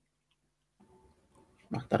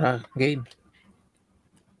Tara, game.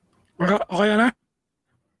 Okay na?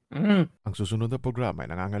 Ang susunod na programa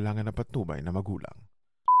ay nangangailangan ng patnubay na magulang.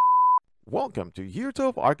 Welcome to Year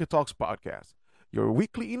 12 Architalks Podcast, your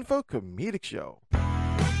weekly info comedic show.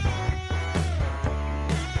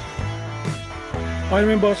 Okay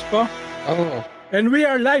naman boss ko. Oo. And we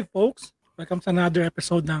are live, folks. Welcome to another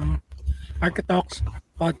episode ng Architalks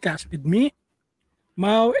Podcast with me,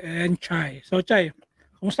 Mau and Chai. So Chai,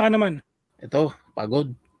 kumusta ka naman? Ito,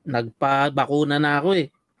 pagod. Nagpa-bakuna na ako eh.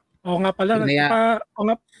 Oo nga pala,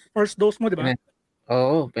 first dose mo, di ba?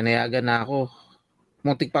 Oo, pinayagan na ako.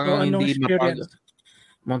 Muntik pa nga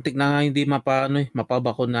muntik na nga hindi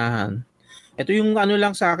mapabakunahan. Ito yung ano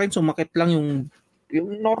lang sa akin, sumakit lang yung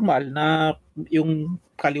normal na yung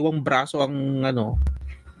kaliwang braso ang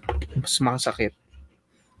mas masakit.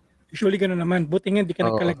 Usually gano'n naman. Buti nga hindi ka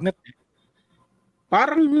nagkalagnat.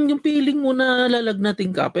 Parang yung feeling mo na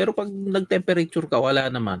lalagnatin ka, pero pag nag-temperature ka, wala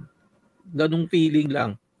naman. Ganong feeling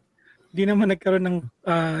lang. Hindi naman nagkaroon ng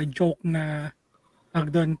joke na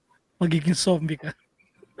doon, magiging zombie ka.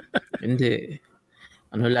 Hindi.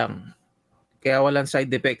 Ano lang. Kaya walang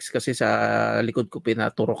side effects kasi sa likod ko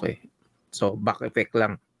pinaturok eh. So, back effect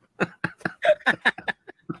lang.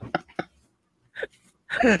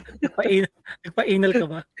 Nagpa-anal ka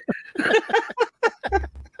ba?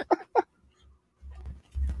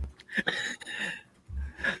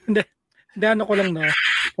 Hindi ano ko lang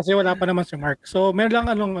kasi wala pa naman si Mark. So meron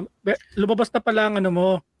lang lumabas na pala ang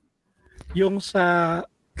mo yung sa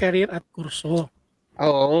career at kurso.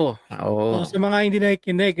 Oo. So, sa mga hindi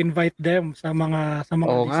nakikinig, invite them sa mga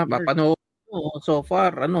oo nga, mapanood mo. So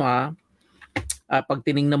far, pag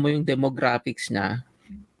tinignan mo yung demographics niya,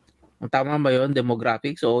 ang tama ba yun?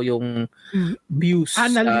 Demographics o yung views?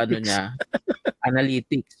 Analytics.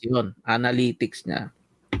 Analytics, yun. Analytics niya.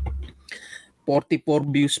 44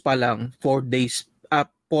 views pa lang, 4 days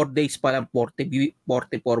pa lang,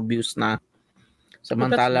 44 views na.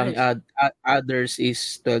 Samantalang others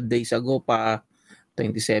is 12 days ago pa,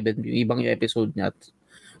 27 views. Ibang yung episode niya,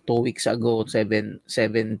 2 weeks ago,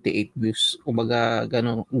 78 views. Kumbaga,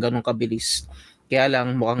 ganun kabilis. Kaya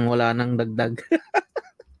lang, mukhang wala nang dagdag.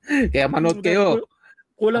 Kaya manood kayo.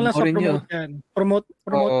 Kulang lang sa promote yan. Promote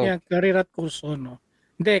niya, career at kurso, no?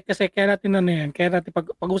 Hindi, kasi kaya natin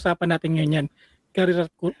pag-usapan natin ngayon yan, career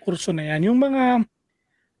at kurso na yan. Yung mga,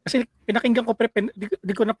 kasi pinakinggan ko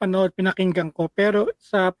di ko napanood, pinakinggan ko, pero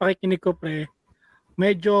sa pakikinig ko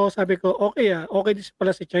medyo sabi ko, okay din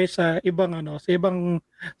pala si Chai sa ibang sa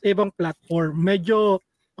ibang platform. Medyo,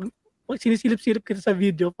 pag sinisilip-silip kita sa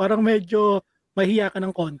video, parang medyo mahiya ka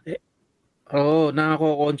ng konti. Oo,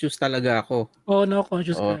 nako-conscious talaga ako. Oo,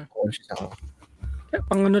 nako-conscious ka. Conscious ako.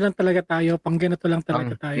 Pang lang talaga tayo, pang ganito lang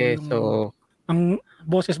talaga tayo. So, ang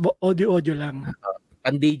boses, audio lang.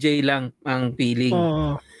 Ang DJ lang ang feeling.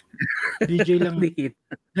 Oo. DJ lang.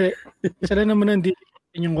 Isa lang naman ang DJ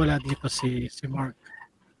yung wala dito si Mark.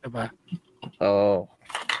 Diba? Oo.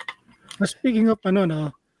 Speaking of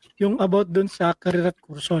yung about dun sa career at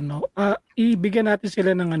kurso, ibigyan natin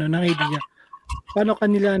sila ng idea. Paano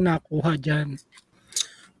kanila nakuha dyan?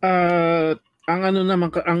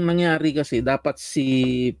 Ang nangyari kasi dapat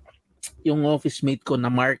yung office mate ko na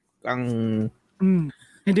Mark ang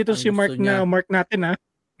hindi to si Mark niya. Na Mark natin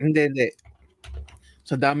Hindi.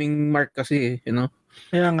 Sa daming Mark kasi,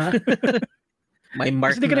 Kaya nga. May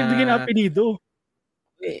Mark kasi di ka nagbigay ng apelido.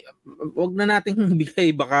 Wag na nating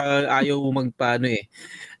bigay, baka ayaw magpaano eh.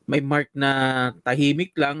 May Mark na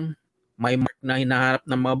tahimik lang, may Mark na hinaharap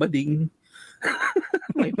ng mga bading.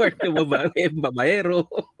 May Mark na babaero.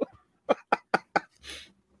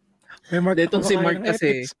 Detong si Mark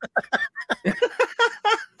kasi.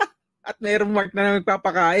 At mayroong Mark na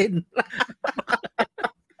nagpapakain.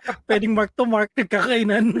 Pwedeng Mark to Mark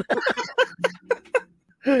nagkakainan.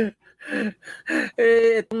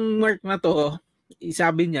 Itong Mark na to,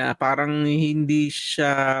 sabi niya parang hindi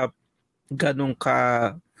siya ganun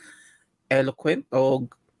ka eloquent o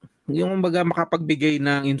yung baga makapagbigay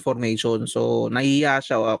ng information. So nahiya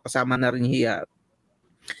siya, kasama na rin hiya.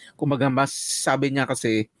 Kumbaga mas sabi niya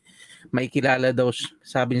kasi may kilala daw,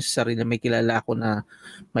 sabi niya sa sarili, may kilala ako na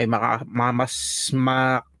may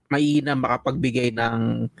mahina makapagbigay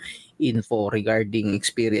ng info regarding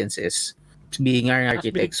experiences being an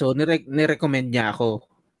architect. So nirecommend niya ako.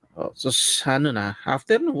 So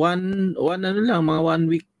after mga 1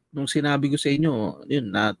 week nung sinabi ko sa inyo,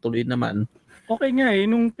 yun, natuloy naman. Okay nga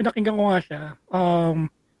nung pinakinggan ko nga siya,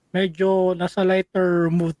 medyo nasa lighter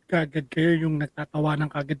mood kagad kayo, yung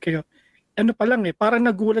nagtatawanan kagad kayo. Pa lang parang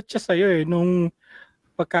nagulat siya sa'yo nung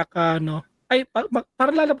parang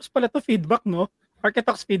lalabas pala to feedback, no?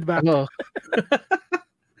 Architalks feedback.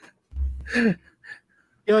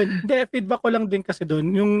 Yun, hindi, feedback ko lang din kasi doon,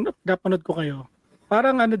 yung napanood ko kayo.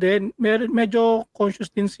 Parang ano din, medyo conscious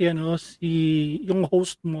din yung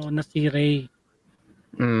host mo na si Ray.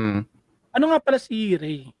 Ano nga pala si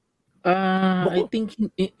Ray? I think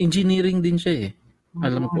engineering din siya eh.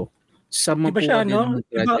 Alam ko. Sa Di ba siya,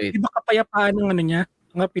 Di ba kapayapaan ng ano niya?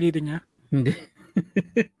 Ang apelido niya? Hindi.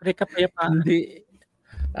 Ray kapayapaan. Hindi.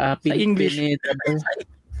 Sa English.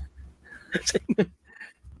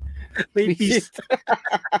 Rapist.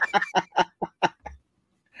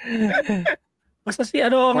 Basta si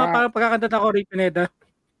parang pagkakanta ko, Ray Pineda.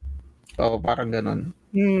 Oo, parang ganon.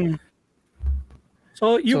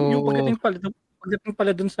 So, yung pagdating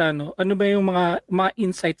pala dun sa ano ba yung mga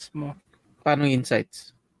insights mo? Paano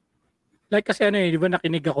insights? Like kasi di ba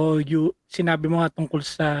nakinig ako, sinabi mo nga tungkol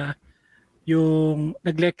sa yung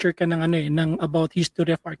nag-lecture ka ng about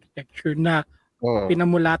history of architecture na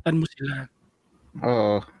pinamulatan mo sila.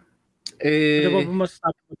 Oo. Ano ba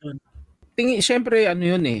masasabi mo doon? Siyempre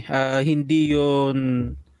yun hindi yun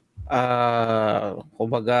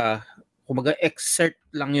kumbaga excerpt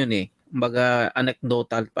lang yun eh. Kumbaga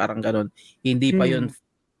anecdotal, parang ganon. Hindi pa yun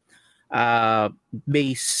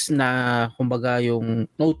base na kumbaga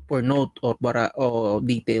yung note for note or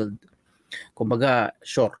detailed. Kumbaga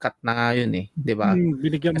shortcut na nga yun eh, 'di ba?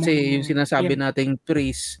 Kasi yung sinasabi nating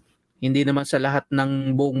trees, hindi naman sa lahat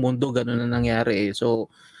ng buong mundo gano'n na nangyari eh.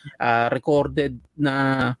 So recorded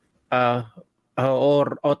na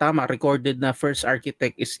recorded na first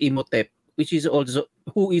architect is Imhotep,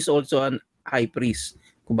 who is also an high priest.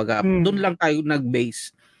 Kumbaga doon lang tayo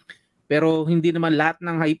nag-base. Pero hindi naman lahat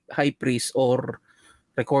ng high priest or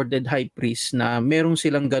recorded high priest na meron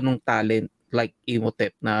silang ganong talent like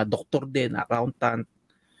Imhotep na doktor din, accountant.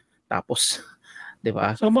 Tapos, 'di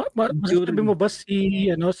ba? So masasabi mo ba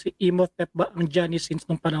si Imhotep ba ang Janissens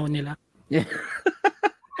nung panahon nila?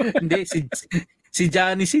 Hindi si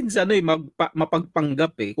Janissens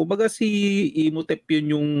mapagpanggap eh. Kumbaga si Imhotep yun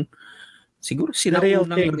yung siguro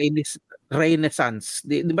sinaunang Renaissance.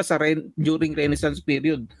 Di ba during Renaissance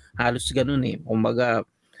period, halos ganun eh. Kumbaga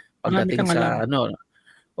pagdating sa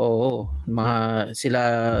mga sila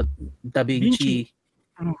Da Vinci,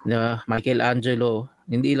 Michelangelo,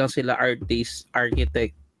 hindi lang sila artist,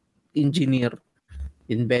 architect, engineer,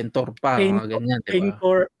 inventor pa, mga ganyan, di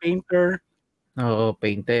ba? Painter. Oo,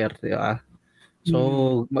 painter, di ba?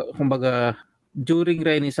 So, kumbaga during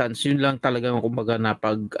Renaissance, yun lang talagang kumbaga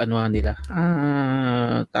nila.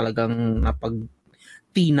 Talagang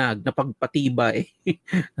napagpatibay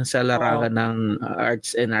sa larangan ng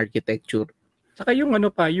arts and architecture. Saka yung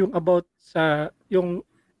yung about sa yung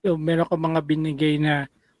meron ka mga binigay na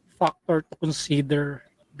factor to consider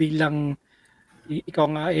bilang ikaw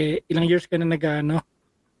nga ilang years ka na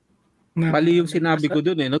mali yung sinabi ko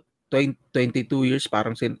doon 22 years,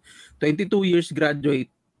 parang 22 years graduate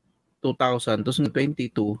 2000, tapos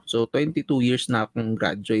 22. So 22 years na akong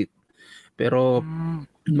graduate. Pero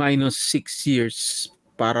minus 6 years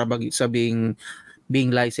para sabing being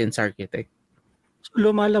licensed architect. So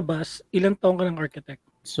lumalabas, ilang taong ka ng architect?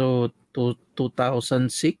 So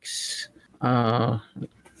 2006,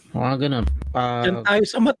 mga ganun. Diyan tayo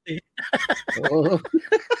sa mat eh. Oo.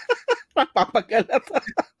 Papagalat.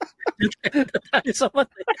 Tayo sa mat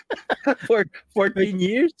eh. 14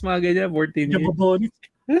 years, mga ganyan, 14 years.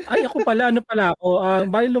 Ay, ako pala,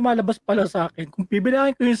 bali lumalabas pala sa akin. Kung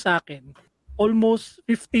bibilangin ko yun sa akin, almost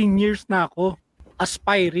 15 years na ako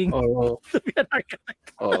aspiring to be an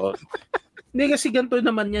architect. Oo. Hindi kasi ganito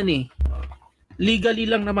naman yan eh. Legally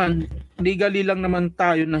lang naman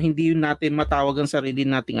tayo na hindi natin matawag ang sarili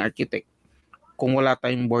nating architect kung wala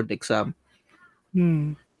tayong board exam.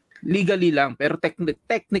 Legally lang, pero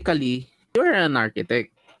technically, you're an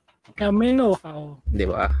architect. May know-how. Di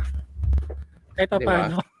ba? Kahit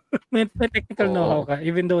paano. May technical know-how ka,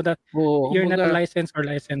 even though that you're not a licensed or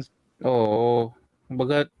licensed. Oo.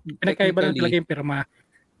 Kumbaga, pinagkaiba lang talaga yung pirma.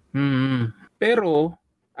 Pero,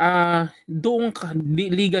 doon ka,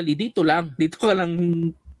 legally, dito ka lang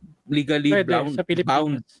legally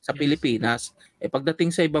bound sa Pilipinas.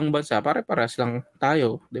 Pagdating sa ibang bansa, pare-paras lang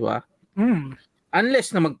tayo, di ba?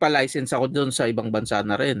 Unless na magpa-license ako doon sa ibang bansa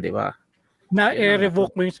na rin, di ba? Na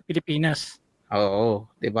i-revoke mo yung sa Pilipinas. Oo,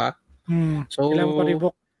 di ba? So, kailangan ko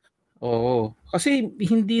revoke. Oo. Kasi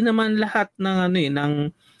hindi naman lahat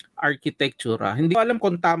ng architecture. Hindi ko alam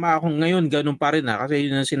kung tama ako ngayon, ganun pa rin kasi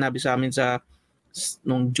yun ang sinabi sa amin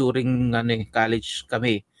nung during college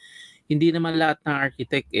kami. Hindi naman lahat ng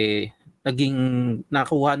architect naging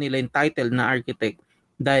nakuha nila yung title na architect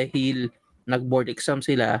dahil nag-board exam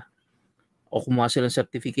sila o kumuha sila ng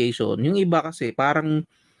certification. Yung iba kasi parang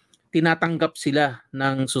tinatanggap sila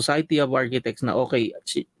ng Society of Architects na okay,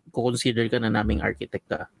 consider ka na naming architect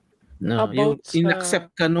ka. No, About yung sa-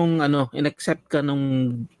 inaccept ka nung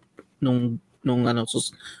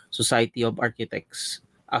Society of Architects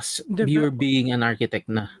as you're being an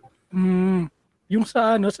architect na. Yung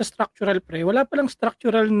sa sa structural wala palang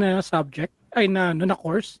structural na subject na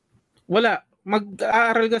course. Wala,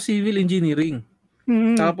 mag-aaral ka civil engineering.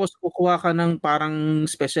 Tapos kukuha ka ng parang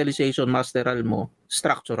specialization masteral mo,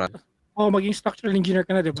 structural. Maging structural engineer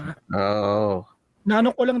ka na, 'di ba? Oo.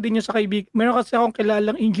 Naano ko lang din yun sa kaibigan. Meron kasi akong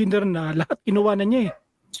kilalang engineer na lahat kinuha na niya eh.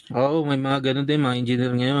 Oo, may mga ganun din mga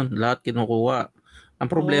engineer ngayon, lahat kinukuha. Ang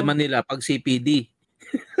problema nila pag CPD.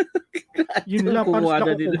 Yun lang para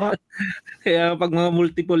sila kukuha. Kaya pag mga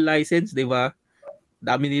multiple license, 'di ba?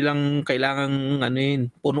 Dami nilang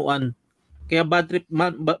kailangang punuan. Kaya bad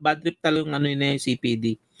trip talagang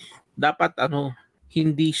CPD. Dapat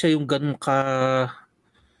hindi siya yung ganun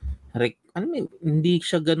hindi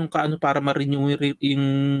siya ganun para ma-renew yung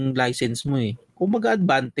license mo eh. Kung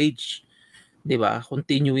mag-advantage, 'di ba?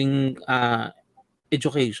 Continuing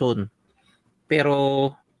education.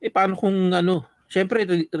 Pero paano kung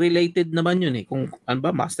syempre related naman yun eh. Kung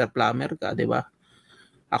master plumber ka, 'di ba?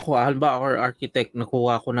 Ako or architect,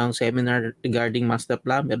 nakuha ko ng seminar regarding master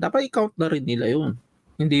plumber, dapat i-count na rin nila yun.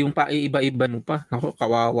 Hindi yung iba-iba mo pa. Ako,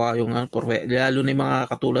 kawawa yung lalo na yung mga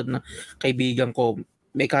katulad na kaibigan ko,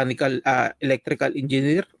 electrical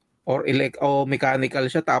engineer or mechanical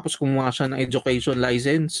siya tapos kumuha siya ng education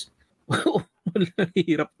license.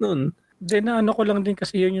 Hirap nun. Then ko lang din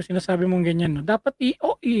kasi yun yung sinasabi mong ganyan. No? Dapat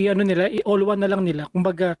i-all one na lang nila.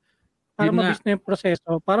 Kumbaga, para mabilis na yung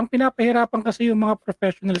proseso. Parang pinapahirapan kasi yung mga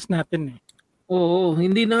professionals natin eh. Oo,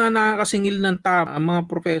 hindi na nga nakakasingil ng tama ang mga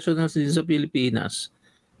professionals din sa Pilipinas.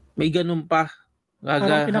 May ganun pa.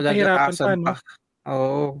 Parang pinapahirapan pa, no?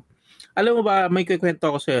 Oo. Alam mo ba, may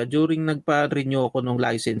kikwento ako sa'yo. During nagpa-renew ako ng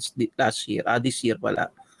license last year, this year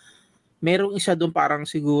pala. Merong isa doon parang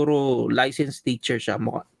siguro licensed teacher siya.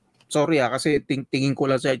 Sorry kasi tingin ko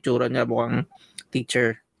lang sa itsura niya mukhang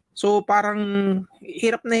teacher. So parang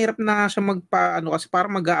hirap na siya kasi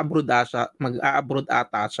parang mag-a-abroad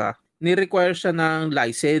ata siya. Ni-require siya ng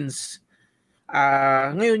license.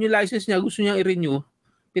 Ngayon yung license niya gusto niya i-renew.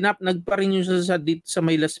 Nagpa-renew siya dito sa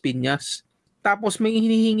may Las Piñas. Tapos may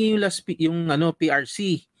hinihingi yung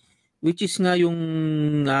PRC, which is nga yung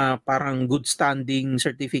parang good standing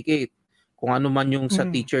certificate. Kung ano man yung sa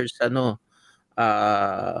teachers ang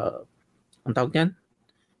tawag niyan?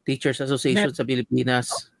 Teachers Association sa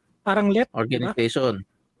Pilipinas. Parang organization.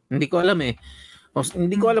 Diba? Hindi ko alam eh.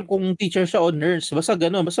 Hindi ko alam kung teacher siya o nurse. Basta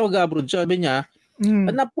gano'n. Basta mag-abroad siya. Sabi niya,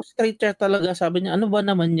 na-frustrate siya talaga. Sabi niya, ano ba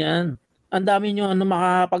naman yan? Ang dami nyo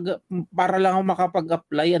para lang ako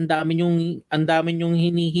makapag-apply, ang dami nyong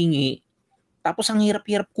hinihingi. Tapos ang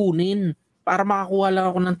hirap-hirap kunin para makakuha lang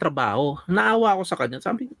ako ng trabaho. Naawa ako sa kanya.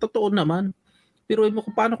 Sabi ko, totoo naman. Pero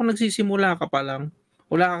kung paano kung nagsisimula ka pa lang,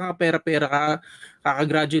 wala ka pera-pera ka,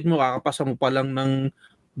 kakagraduate mo, kakapasa mo pa lang ng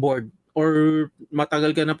board or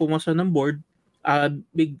matagal ka na pumasa ng board, ang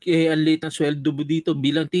late na sweldo mo dito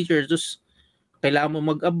bilang teacher, tapos kailangan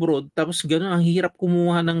mo mag-abroad, tapos gano'n, ang hirap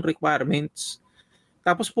kumuha ng requirements.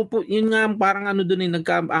 Tapos yun nga parang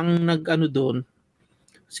doon doon,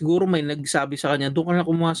 siguro may nagsabi sa kanya, doon ka na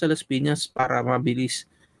kumuha sa Las Piñas para mabilis.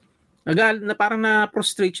 Parang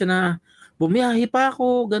na-frustrate siya na, bumiyahe pa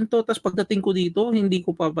ako, ganito, tapos pagdating ko dito, hindi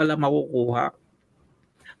ko pa pala makukuha.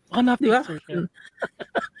 Diba?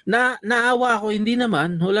 Naawa ako, hindi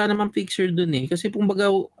naman, wala namang picture dun eh. Kasi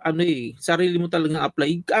kumbaga, sarili mo talagang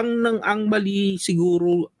apply. Ang mali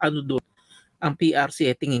siguro, doon, ang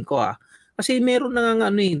PRC, tingin ko Kasi meron na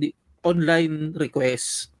nga online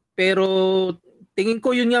request. Pero, tingin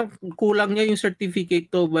ko yun nga, kulang niya yung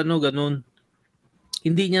certificate to, ganun.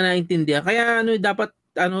 Hindi niya naintindihan. Kaya dapat,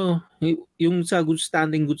 yung sa good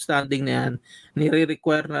standing na yan,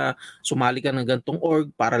 nire-require na sumali ka ng gantong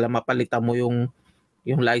org para lang mapalitan mo yung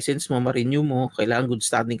license mo, ma-renew mo, kailangan good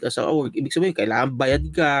standing ka sa org. Ibig sabihin, kailangan bayad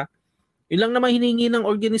ka. Yun lang naman hiningi ng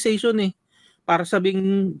organization eh. Para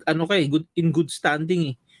sabing, in good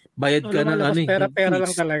standing eh. Bayad ka ng pera-pera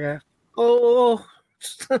lang talaga. Oo.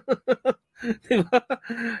 Diba?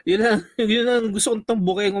 Yun ang gusto kong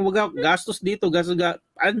tumbukin. Gastos dito,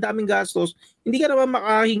 ang daming gastos. Hindi ka naman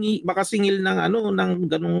makasingil ng ng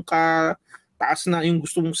ganung taas na yung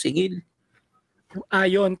gusto mong singil.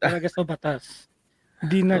 Ayon talaga sa batas.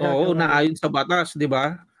 Hindi na Oo, naayon sa batas, di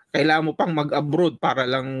ba? Kailangan mo pang mag-abroad para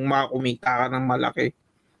lang makumita ka ng malaki.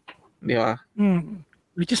 Di ba?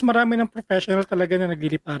 Which is marami ng professional talaga na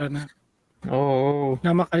nagliliparan na. Oo.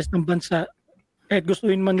 Na makalis ng bansa. Kahit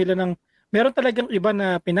gustuin man nila ng... Meron talagang iba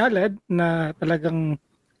na pinalad na talagang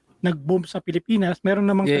nag-boom sa Pilipinas. Meron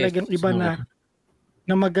namang talagang iba na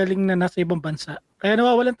na magaling na nasa ibang bansa. Kaya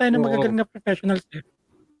nawawalan tayo ng magagaling na professionals eh.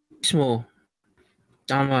 Mismo.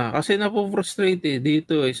 Tama. Kasi napo-frustrate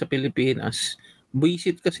dito sa Pilipinas.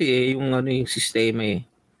 Buisit kasi yung yung sistema eh.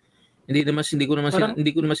 Hindi ko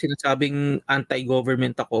naman sinasabing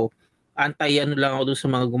anti-government ako. Anti lang ako doon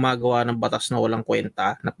sa mga gumagawa ng batas na walang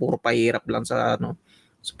kwenta, na puro pahirap lang sa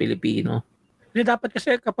sa Pilipino. Hindi dapat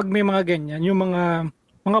kasi kapag may mga ganyan, yung mga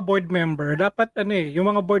board member, dapat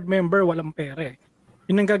yung mga board member walang pera eh.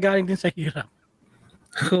 Yun ang gagaling din sa hirap.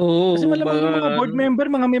 Oo, kasi malamang yung mga board member,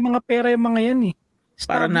 may mga pera yung mga yan eh.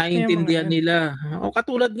 Para naiintindihan nila. O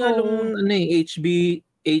katulad nga nung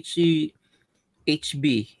HB.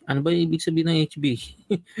 Ano ba ibig sabihin ng HB?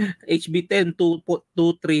 HB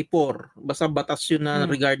 10-234. Basta batas yun na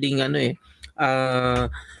regarding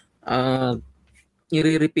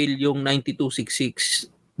i-repeal yung 9266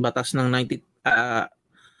 batas ng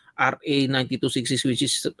RA 9266 which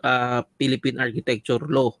is Philippine Architecture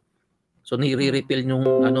Law. So nire-repeal yung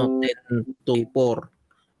 10-234.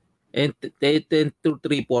 And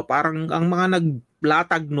 10-234 parang ang mga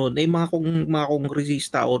naglatag noon ay mga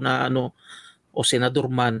kongresista o na o senador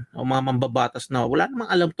man o mga mambabatas na wala namang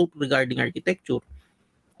alam to regarding architecture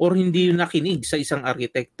or hindi nakinig sa isang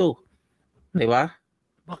arkitekto. Di ba?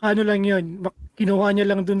 Baka lang yun. Kinuha niya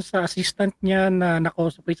lang dun sa assistant niya na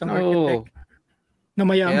nakausap isang architect na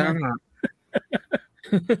mayaman.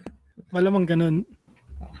 Malamang ganun.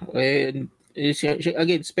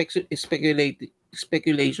 Again,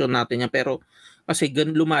 speculation natin yan. Pero kasi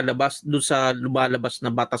ganun lumalabas na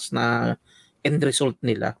batas na end result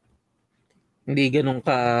nila. Hindi ganun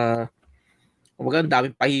kumbaga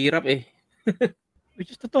daming pahirap eh.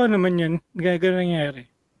 Which is totoo naman yun. Ganun nangyayari.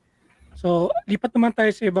 So, lipat naman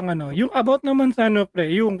tayo sa ibang Yung about naman sa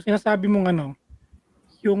yung sinasabi mong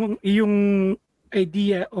yung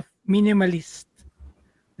idea of minimalist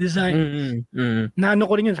design. Na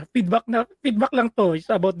ko rin yun. Feedback lang to.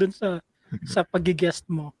 It's about dun sa pag-guest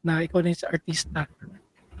mo na ikaw na yung artista.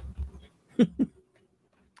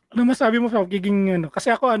 Ano masabi mo sa pagiging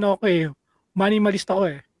Kasi ako ako minimalist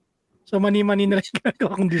ako eh. So mani na lang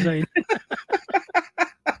ginagawa kong design.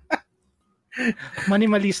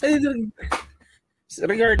 Minimalist.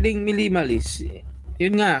 Regarding minimalist,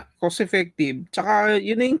 yun nga, cost effective. Tsaka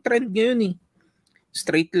yun na yung trend ngayon eh.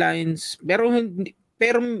 Straight lines. Pero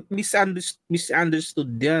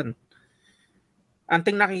misunderstood yan.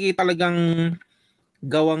 Anting nakikita talagang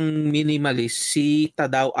gawang minimalist si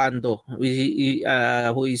Tadao Ando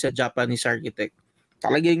who is a Japanese architect.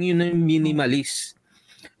 Talagang yun yung minimalist.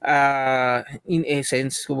 In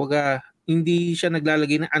essence, kumbaga, hindi siya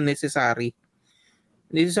naglalagay ng unnecessary.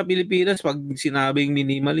 Dito sa Pilipinas, pag sinabing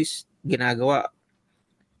minimalist, ginagawa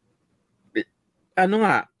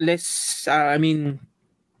less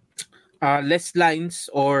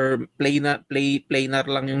lines or planar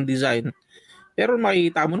lang yung design. Pero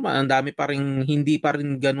makikita mo naman, ang dami pa rin, hindi pa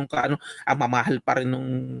rin ganun mamahal pa rin nung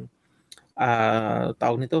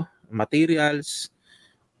tawag nito, materials,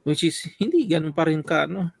 which is hindi ganun pa rin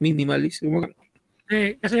minimalist.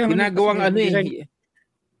 Kasi ginagawang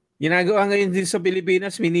ginagawa ngayon din sa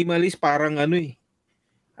Pilipinas, minimalist parang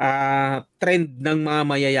trend ng mga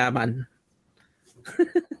mayayaman.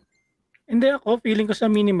 Hindi ako, feeling ko sa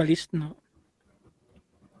minimalist, no?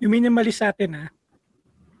 Yung minimalist sa atin,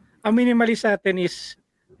 ang minimalist sa atin is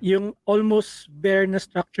yung almost bare na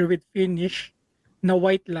structure with finish na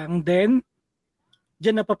white lang, then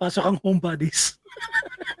dyan napapasok ang homebodies.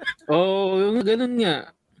 Yung ganun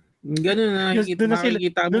nga. Ganun na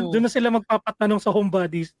makikita mo. Doon na sila magpapatanong sa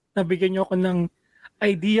homebodies. Nabigyan nyo ako ng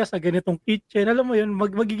idea sa ganitong kitchen. Alam mo yun,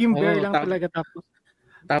 magiging bare lang talaga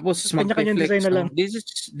tapos mag-reflex na lang.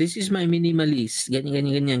 This is my minimalist.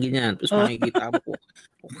 Ganyan. Tapos makikita mo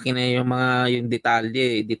okay na yung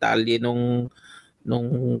detalye nung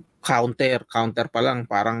counter pa lang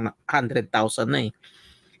parang 100,000 na eh.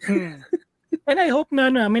 And I hope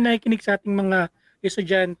na may nakikinig sa ating mga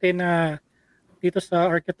estudyante na dito sa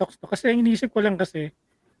Architox. Kasi ang iniisip ko lang kasi,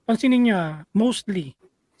 pansinin niyo mostly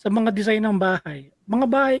sa mga design ng bahay, mga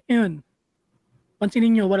bahay ngayon,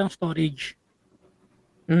 pansinin niyo walang storage.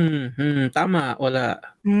 Tama, wala.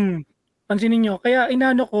 Pansinin niyo, kaya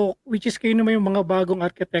inano ko, which is kayo naman yung mga bagong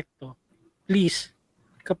arkitekto, please,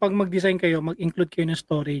 kapag mag-design kayo, mag-include kayo ng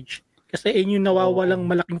storage. Kasi yun yung nawawalang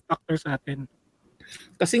malaking factor sa atin.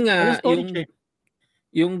 Kasi nga,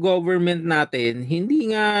 yung government natin,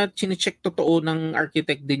 hindi nga chinecheck totoo ng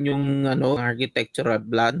architect din yung architectural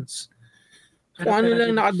plans. Kung ano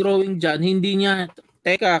lang naka-drawing dyan, hindi niya,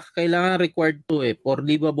 kailangan required to for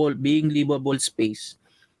being livable space.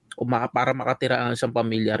 O para makatira ang isang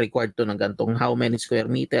pamilya, required to ng gantong how many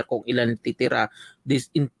square meter, kung ilan titira.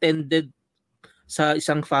 This intended sa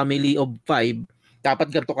isang family of 5,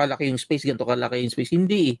 dapat ganito kalaki yung space, ganito kalaki yung space.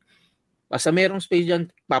 Hindi eh. Basta merong space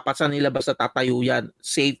dyan, papasa nila, basta tatayo yan.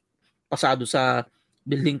 Safe, pasado sa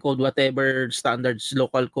building code, whatever standards,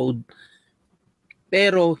 local code.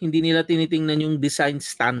 Pero hindi nila tinitingnan yung design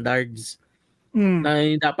standards. Na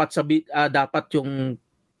dapat dapat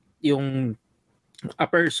yung a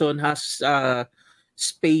person has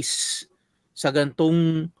space sa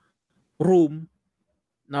gantong room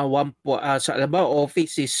na sa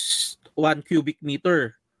office is 1 cubic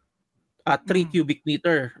meter at 3 cubic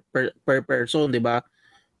meter per person, di ba?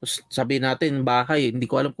 Sabihin natin bahay, hindi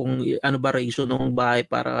ko alam kung ano ba ratio ng bahay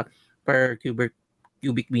para per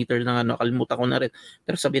cubic meter na kalimutan ko na rin.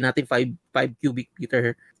 Pero sabihin natin 5 cubic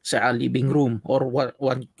meter sa living room or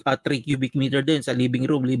 3 cubic meter din sa living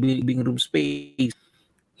room space.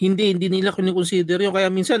 Hindi nila kinikonsider yun. Kaya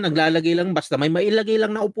minsan naglalagay lang, basta may mailagay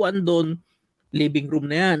lang na upuan doon, living room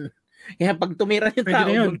na yan. Kaya pag tumira yung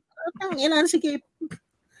tao, ilan sige.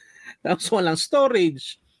 Tapos walang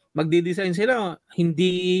storage. Magdi-design sila,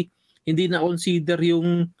 hindi na consider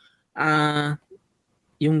yung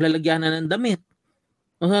lalagyanan ng damit.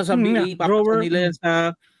 Ipapasa nila yan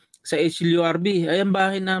sa HLURB. Ayan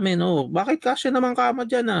bahay namin. Bakit kasya naman kama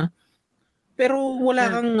dyan Pero wala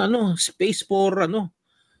kang space for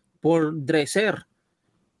dresser.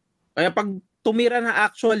 Kaya pag tumira na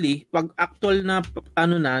pag actual na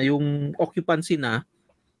yung occupancy na,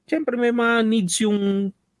 syempre may mga needs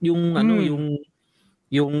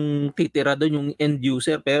yung titira doon, yung end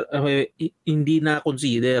user, pero hindi na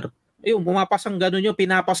consider. Ayun, pumapasang gano'n yun,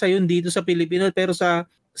 pinapasa yun dito sa Pilipinas, pero sa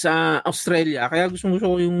Australia, kaya gusto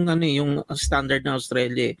ko yung standard ng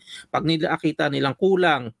Australia. Pag nakita nilang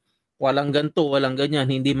kulang, walang ganto, walang ganyan,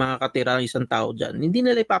 hindi makakatira ang isang tao dyan, hindi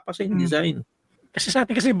nila ipapasa yung design. Kasi sa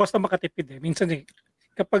atin kasi basta makatipid Minsan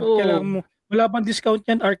kapag kailangan mo, wala bang discount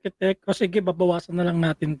yan, architect, o sige, babawasan na lang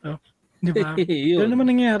natin to. Di ba? Yun naman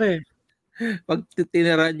nangyari. Pag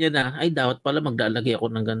tinirahan niya na, ay dapat pala maglalagay ako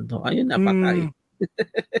ng ganito. Ayun na, patay.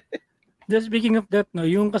 Just speaking of that,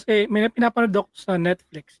 yung kasi may pinapanood ako sa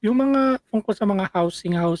Netflix, yung mga tungkol sa mga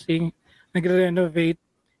housing, nagre-renovate,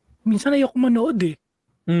 minsan ayoko manood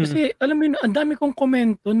Kasi alam mo yun, ang dami kong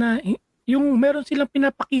komento na yung meron silang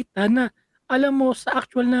pinapakita na alam mo sa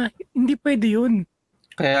actual na hindi pwede yun.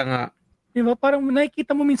 Kaya nga. Diba? Parang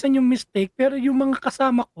nakikita mo minsan yung mistake, pero yung mga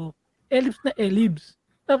kasama ko, ellipse.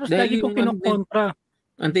 Tapos lagi kong kinokontra.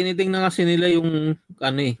 Ang tinitingnan kasi nila yung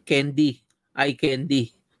candy, eye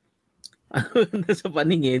candy. Nasa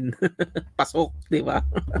paningin. Pasok, di ba?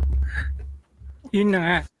 Yun na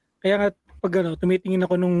nga. Kaya nga pag tumitingin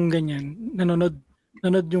ako nung ganyan, nanonood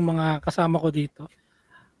yung mga kasama ko dito.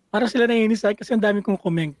 Para sila naiinis kasi ang dami kong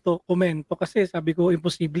komento kasi sabi ko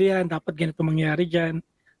imposible yan, dapat ganito mangyari diyan,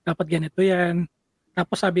 dapat ganito yan.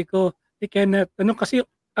 Tapos sabi ko, they cannot, kasi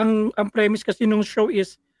ang premise kasi nung show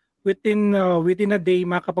is within a day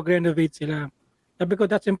makapag-renovate sila. Sabi ko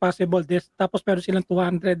that's impossible. Tapos meron silang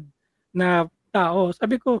 200 na tao.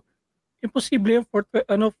 Sabi ko imposible yan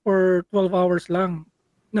for 12 hours lang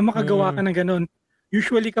na makagawa ka ng ganun.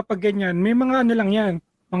 Usually kapag ganyan, may mga lang yan.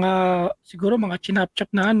 Siguro mga chinap-chap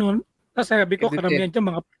na Tapos sabi ko, karamihan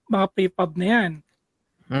dyan, mga prefab na yan.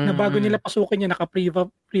 Na bago nila pasukin yan, naka-prefab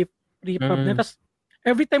na. Tapos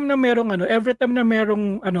every time na merong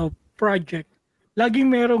project, laging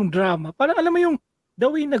merong drama. Parang alam mo yung the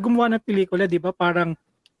way na gumawa ng pelikula, di ba? Parang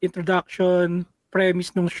introduction,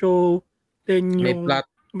 premise ng show, then yung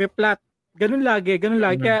may plot. Ganun lagi.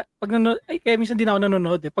 Kaya kaya minsan din ako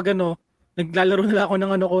nanonood Pag naglalaro nila ako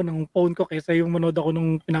ng phone ko kaysa yung manood ako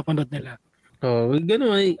nung pinapanood nila.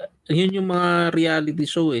 Gano'n. Yun yung mga reality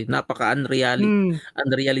show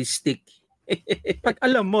unrealistic. Kapag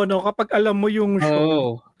alam mo yung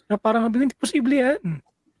show, na parang hindi posible yan.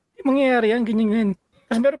 Hindi mangyayari yan, ganyan.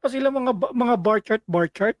 Tapos meron pa sila mga bar chart,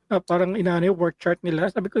 na parang work chart nila.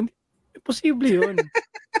 Sabi ko, hindi posible yun.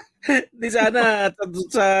 Di sana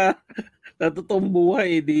sa totoong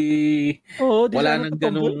buhay, wala nang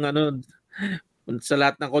ganung sa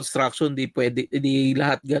lahat ng construction, di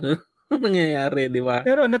lahat ganun nangyayari, di ba?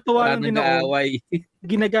 Pero natuwa lang din ako.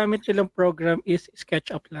 Ginagamit nilang program is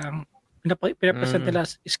SketchUp lang. Pinapresent nila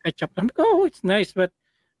SketchUp lang. It's nice, but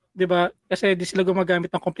di ba? Kasi di sila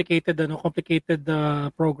gumagamit ng complicated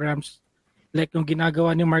programs like yung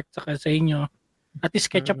ginagawa ni Mark sa inyo. At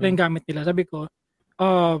SketchUp lang yung gamit nila. Sabi ko,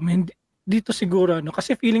 dito siguro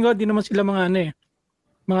kasi feeling ko di naman sila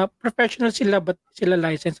mga professional sila, but sila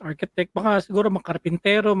licensed architect, baka siguro mga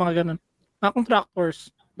karpintero, mga ganun, mga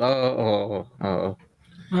contractors. Oo.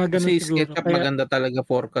 Mga ganun kasi siguro. SketchUp maganda talaga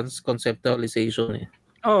for conceptualization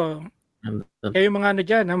Oo. Kaya yung mga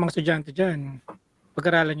dyan, mga estudyante dyan,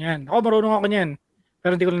 pag-aralan yan. Ako marunong ako niyan,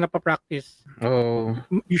 pero hindi ko lang napapractice. Oh,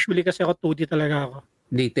 Usually kasi ako 2D talaga ako.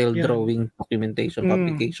 detailed Yan. drawing, documentation,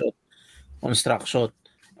 publication, construction.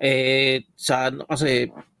 Sa ano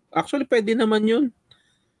kasi, actually pwede naman yun.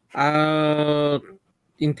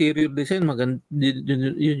 Interior design,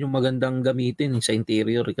 yun yung magandang gamitin sa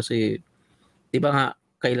interior kasi, di ba nga,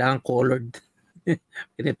 kailangan colored.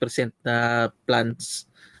 Represent na plants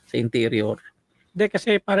sa interior. Hindi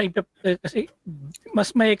kasi kasi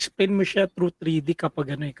mas may explain mo siya through 3D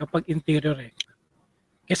kapag kapag interior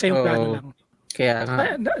Kasi yung plano lang. Kaya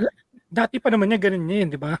nga. Dati pa naman niya ganun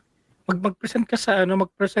yun, di ba? Mag-present ka sa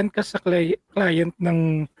client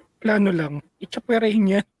ng plano lang, itsapwerahin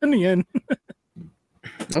niya. Ano yan?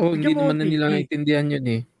 Hindi naman na nila naintindihan yun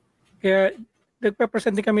eh. Kaya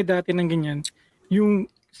nagpe-present din kami dati ng ganyan. Yung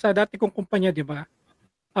sa dati kong kumpanya, di ba?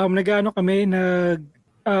 Nag-ano kami,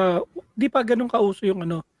 di pa ganun kauso yung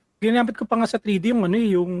ginamit ko pa nga sa 3D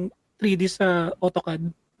yung 3D sa AutoCAD.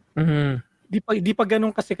 Mm-hmm. Di pa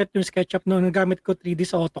ganun kasikat yung SketchUp noon, nagamit ko 3D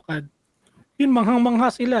sa AutoCAD. Yun,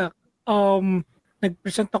 manghang-mangha sila.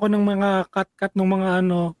 Nag-present ako ng mga cut ng mga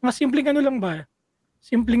mga simpleng lang ba?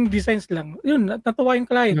 Simpleng designs lang. Yun, natuwa yung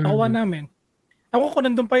client, tawa namin. Ako ko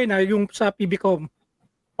nandun pa yun yung sa PBCom.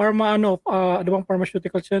 Pharma ano bang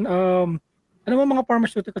pharmaceuticals yun? Ano ba mga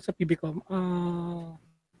pharmaceuticals sa PBCom?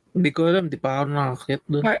 Hindi ko alam, di pa ako nakakit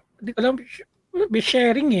doon. Hindi ko alam, may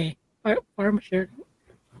sharing pharma sharing.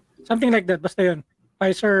 Something like that, basta yun.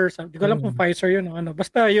 Pfizer, di ko alam kung Pfizer yun o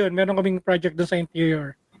Basta yun, meron kaming project doon sa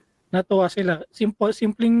interior. Natuwa sila.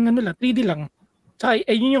 Simpleng lang, 3D lang. Saka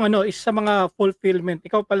yun yung isa sa mga fulfillment.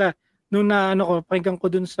 Ikaw pala, nung pakinggan ko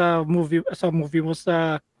dun sa movie mo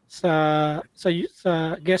sa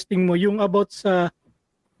guesting mo, yung about sa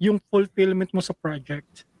yung fulfillment mo sa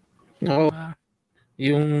project. Oo.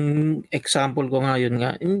 Yung example ko nga yun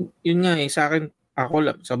nga sa akin, ako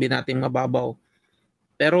lang, sabi natin mababaw.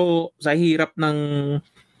 Pero sa hirap ng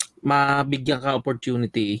mabigyan ka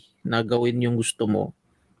opportunity na gawin yung gusto mo,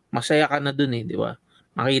 masaya ka na dun di ba?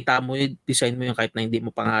 Makita mo yung design mo yung kahit na hindi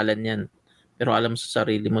mo pangalan yan. Pero alam sa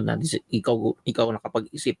sarili mo na ikaw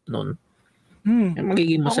nakapag-isip nun.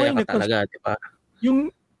 Magiging masaya ka talaga, di ba?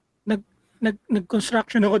 Yung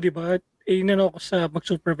nag-construction ako, di ba? Ako sa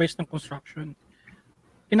mag-supervise ng construction.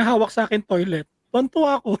 Pinahawak sa akin toilet.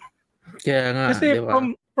 Tuwa ako. Kaya nga, kasi diba?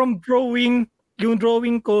 from drawing, yung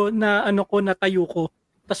drawing ko na natayo ko.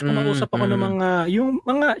 Tapos kumausap ako ng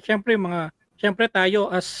syempre tayo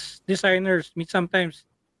as designers, sometimes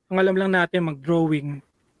ang alam lang natin mag-drawing.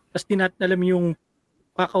 Tapos di natin alam yung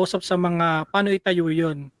kakausap sa mga paano itayo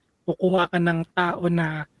yun. Kukuha ka ng tao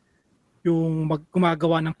na yung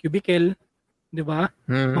gumagawa ng cubicle, di ba?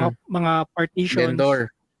 Mga partitions.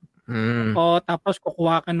 Vendor. Tapos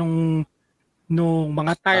kukuha ka nung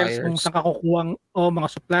mga tiles, kung saan ka kukuha mga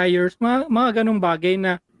suppliers, mga ganung bagay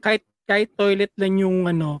na kahit toilet lang yung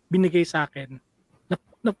binigay sa akin.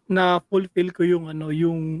 Na fulfill ko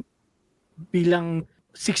yung bilang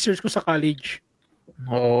 6 years ko sa college.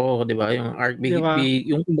 Oo, 'di ba? Yung art diba?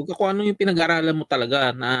 Yung kumbaga kung ano yung pinag-aralan mo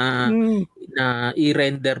talaga na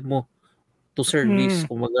i-render mo to service,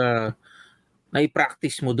 kumbaga na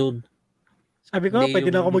i-practice mo doon. Sabi ko,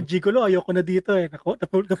 pwede na ako mag-gigolo, ayoko na dito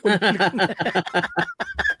na-fulfill ko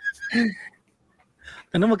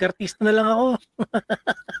na. Mag-artista na lang ako.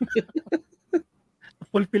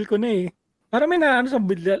 Fulfill ko na Parang may sa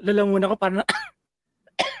lalamunan ko, parang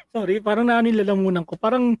parang yung lalamunan ko.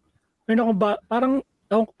 Parang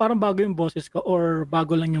parang bago yung boses ko or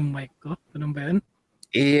bago lang yung mic ko. Ganun ba yan?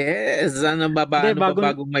 Yes.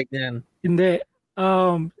 Bago mic niyan? Hindi.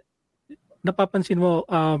 Napapansin mo,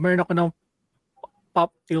 meron ako ng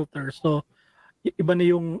pop filter. So, iba na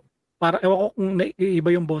yung, ewan ko kung iba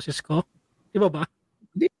yung boses ko. Iba ba?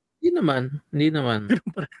 Hindi naman.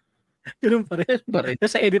 Ganun pa rin.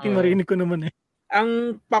 Sa editing marinig ko naman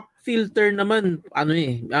Ang pop filter naman,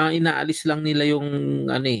 inaalis lang nila yung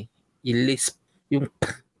yung lisp. Yung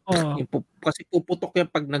kasi puputok yan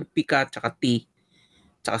pag nagpika, tsaka T,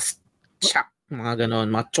 tsaka chak, mga ganon,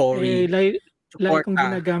 mga chori. Lagi kong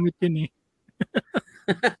ginagamit yun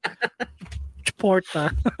Chuporta.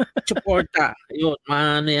 Yun,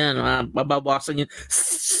 yan, mababawasan yun.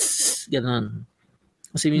 Ganon.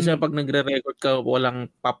 Kasi minsan pag nagre-record ka, walang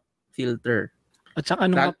pop filter. At saka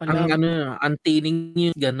nga pala. Ang tuning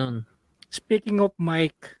yun, ganon. Speaking of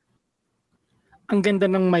mic, ang ganda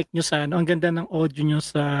ng mic nyo ang ganda ng audio nyo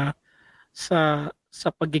sa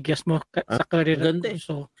pag-guest mo sa career.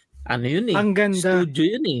 So, yun ang ganda.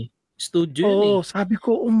 Studio yun sabi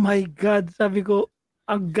ko, oh my God. Sabi ko,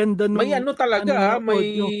 ang ganda nung... May talaga,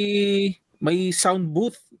 may sound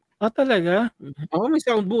booth. Talaga? May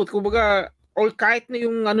sound booth. Kumbaga, or kahit na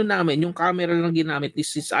yung ano namin, yung camera lang ginamit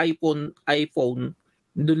is iPhone,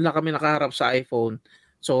 doon lang kami nakaharap sa iPhone.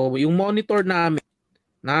 So, yung monitor namin,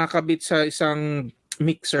 nakakabit sa isang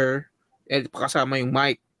mixer, kasama yung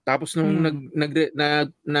mic. Tapos nung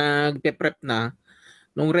nagpe-prep na,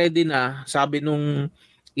 nung ready na, sabi nung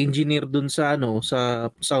engineer dun sa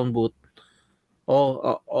sa sound booth,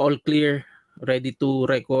 all clear, ready to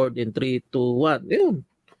record in 3, 2, 1. Yun.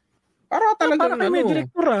 Para talagang para may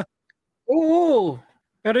direktor Oo.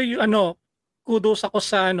 Pero yung kudos ako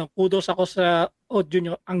sa audio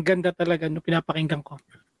nyo. Ang ganda talaga no pinapakinggan ko.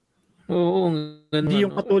 Oo, hindi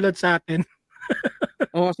yung katulad sa atin.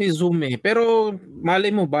 Kasi Zoom Pero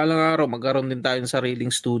malay mo, balang araw magkaroon din tayo ng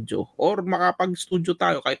sariling studio or makapag-studio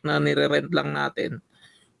tayo kahit na nire-rent lang natin.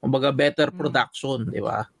 Kumbaga better production, di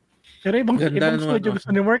ba? Pero ibang studio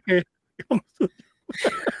gusto ni Mark Ibang studio.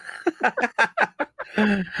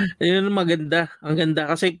 Yun maganda. Ang ganda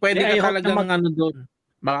kasi pwede ka talagang doon.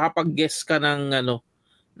 Makakapag-guest ka ng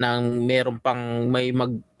ng meron pang may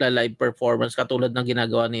magla-live performance katulad ng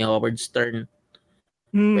ginagawa ni Howard Stern.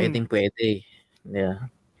 Pwede. Yeah.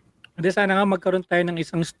 Hindi, sana nga magkaroon tayo ng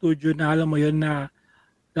isang studio na alam mo yun na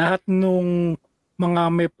lahat nung mga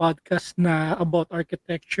may podcast na about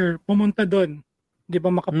architecture pumunta doon. Di ba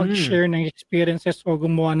makapag-share ng experiences o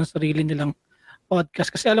gumawa ng sarili nilang podcast.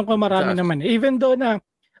 Kasi alam ko marami naman. Even though na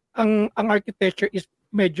ang architecture is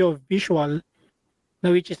medyo visual, na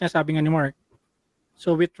which is nasabi nga ni Mark.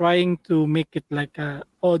 So we're trying to make it like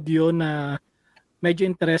audio na medyo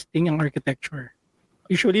interesting ang architecture.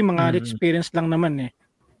 Usually mga experience lang naman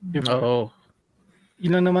Diba? Oo.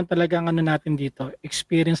 Yun lang naman talaga ang natin dito.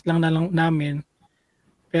 Experience lang namin.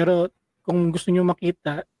 Pero kung gusto nyo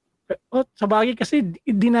makita, sa bagay kasi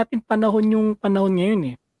di natin panahon yung panahon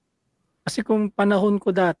ngayon Kasi kung panahon ko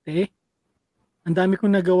dati, ang dami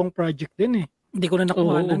kong nagawang project din Hindi ko na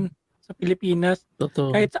nakuhanan sa Pilipinas.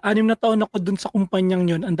 Totoo. Kahit sa 6 na taon ako dun sa kumpanyang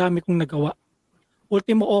yun, ang dami kong nagawa.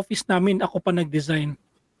 Ultimo office namin, ako pa nag-design.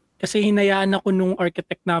 Kasi hinayaan ako nung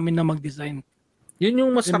architect namin na mag-design. Yun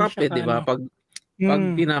yung masarap di ba? Pag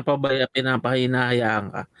pinapahinahayaan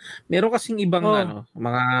ka. Meron kasing ibang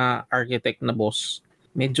mga architect na boss,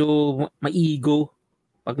 medyo maigo.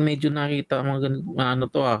 Pag medyo nakita mga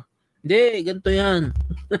to hindi, ganito yan.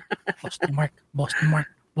 Boss ni Mark.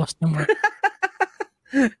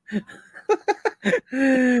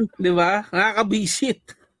 Di ba? Nakakabisit.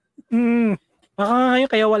 Baka ngayon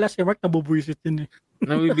kaya wala si Mark, nabubuisit yun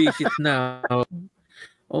Nabibisit na.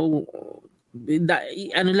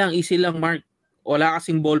 Easy lang Mark. Wala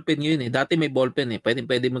kasing ballpen yun Dati may ballpen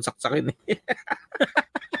Pwede mong saksakin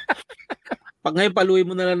Pag ngayon paluin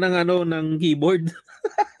mo na lang ng keyboard.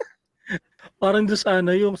 Parang doon sa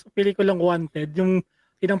yung sa pelikulang Wanted, yung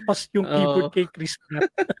tinampas yung keyboard kay Chris Pratt.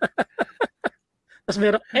 Tapos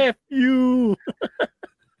meron FU.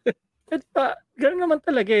 Gano'n naman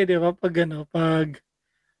talaga di ba? Pag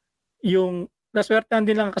yung naswertahan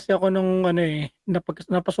din lang kasi ako nung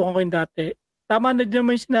napasukan ko yung dati. Tama na din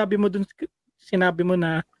mo yung sinabi mo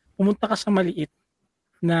na pumunta ka sa maliit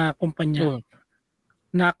na kumpanya.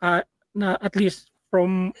 Na at least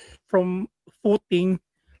from footing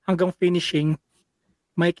hanggang finishing,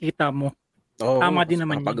 may kita mo. Tama din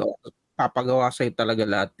naman papagawa sa'yo talaga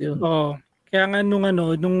lahat yun. Kaya nga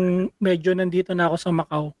nung medyo nandito na ako sa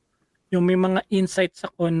Macau, yung may mga insights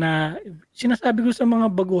ako na sinasabi ko sa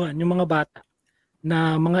mga baguhan, yung mga bata,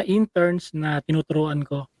 na mga interns na tinuturuan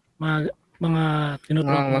ko, mga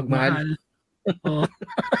tinuturuan ko magmahal.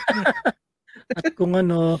 At kung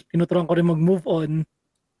tinuturuan ko rin mag-move on.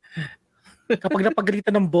 Kapag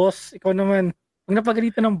napagalitan ng boss, ikaw naman, pag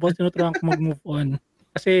napagalitan ng boss, tinuturuan ko mag-move on.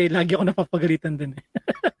 Kasi lagi ako napapagalitan din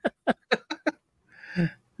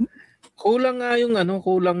Kulang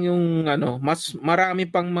yung mas marami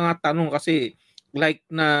pang mga tanong kasi like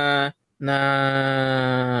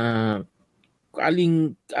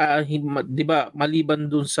di ba maliban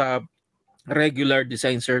dun sa regular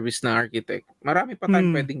design service na architect, marami pa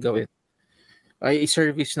tayong pwedeng gawin. Ay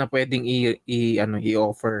service na pwedeng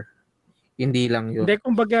i-offer. Hindi lang yun. Hindi,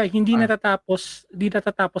 kumbaga, hindi natatapos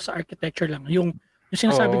sa architecture lang. Yung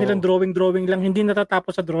sinasabi nilang drawing lang, hindi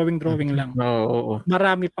natatapos sa drawing lang.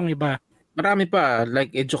 Marami pang iba. Marami pa,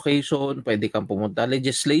 like education, pwede kang pumunta.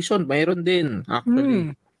 Legislation, mayroon din,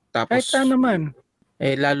 actually. Tapos, kahit saan naman.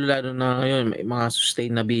 Lalo-lalo na ngayon, may mga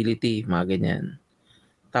sustainability, mga ganyan.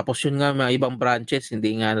 Tapos yun nga, may ibang branches,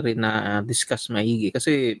 hindi nga rin na-discuss maigi.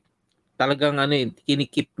 Kasi talagang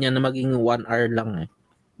kinikip niya na maging 1 hour lang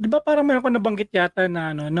Di ba parang meron ko nabanggit yata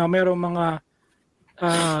na na merong mga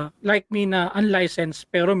like me na unlicensed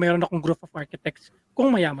pero meron akong group of architects kung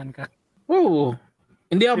mayaman ka. Oo.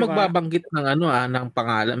 Hindi ako magbabanggit ng ng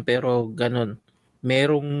pangalan, pero ganun.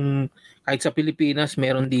 Merong kahit sa Pilipinas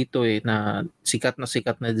meron dito na sikat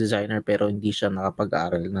na designer pero hindi siya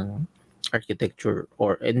nakapag-aral ng architecture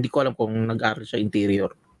or hindi ko alam kung nag-aral siya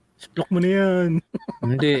interior. Block mo na yan.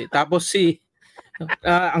 Hindi. Tapos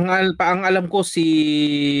ang alam ko si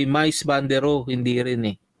Mais Bandero, hindi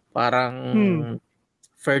rin Parang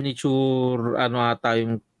furniture ata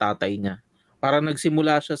yung tatay niya. Parang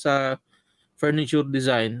nagsimula siya sa furniture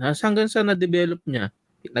design. Hanggang sa na-develop niya.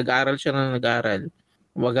 Nag-aaral siya na nag-aaral.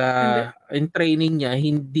 Kumbaga, in training niya,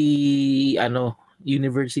 hindi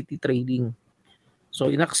university training.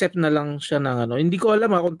 So, in-accept na lang siya ng Hindi ko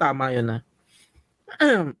alam kung tama yun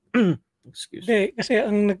Excuse me. Kasi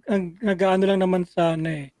ang nag-ano lang naman sa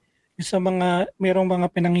sa merong mga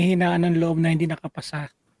pinanghihinaan ng loob na hindi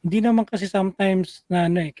nakapasa. Hindi naman kasi sometimes na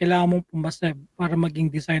kailangan mong pumasa para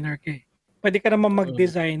maging designer ka Pwede ka naman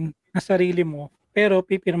mag-design na sarili mo, pero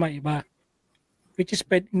pipirma iba. Which is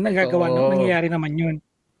nagagawa nangyayari naman yun.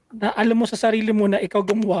 Na alam mo sa sarili mo na ikaw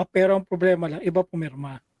gumawa, pero ang problema lang, iba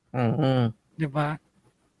pumirma. Diba?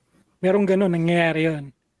 Merong ganun, nangyayari yun.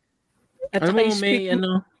 At saka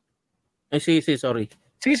sige, sorry.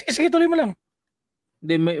 Sige, tuloy mo lang.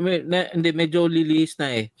 Hindi, medyo lilis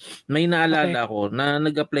na May naalala ko na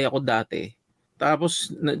nag-apply ako dati. Tapos,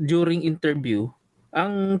 during interview,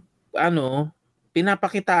 ang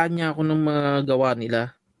pinapakitaan niya ako ng mga gawa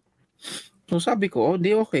nila. So sabi ko,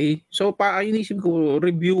 di okay. So inisip ko,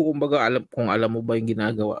 review kung alam mo ba yung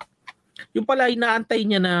ginagawa. Yung pala, inaantay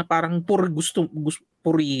niya na parang gusto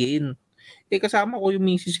purihin. Kasama ko yung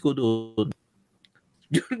misis ko doon.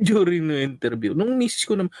 During the interview. Nung misis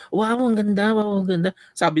ko naman, wow, ang ganda.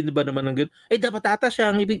 Sabi na ba naman ng gano'n? Dapat ata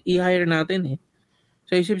siya ang i-hire natin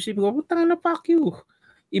So isip-isip ko, putang na, fuck you.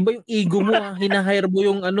 Iba yung ego mo hinahire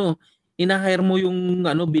mo yung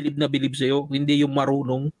bilib na bilib sa'yo, hindi yung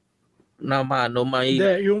marunong na may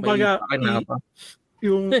yung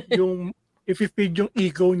yung if-feed yung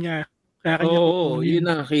ego niya kaya kanya yun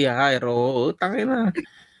ang i-hire. Tangin na.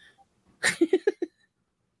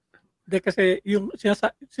 Kasi yung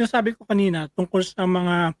sinasabi ko kanina tungkol sa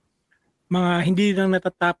mga hindi lang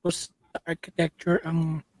natatapos sa architecture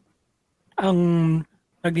ang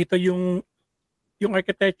dito yung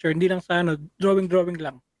architecture, hindi lang sa drawing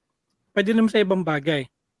lang. Pwede naman sa ibang bagay.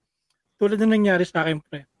 Tulad na nangyari sa akin,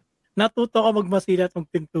 pre. Natuto ako magmasila at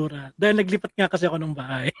magpintura. Dahil naglipat nga kasi ako ng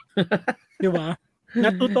bahay. Di ba?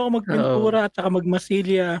 Natuto ako magpintura at saka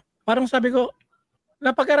magmasilya. Parang sabi ko,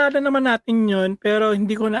 napag-aralan naman natin yun, pero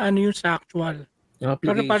hindi ko na yung sa actual.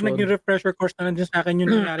 Pero parang naging refresher course na din sa akin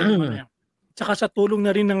yung nangyari naman yan. Tsaka sa tulong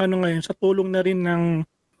na rin ng ngayon, sa tulong na rin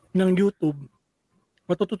ng YouTube,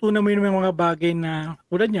 matututunan mo yung mga bagay na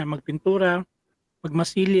tulad niya, magpintura,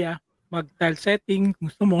 magmasilya, mag-tile setting,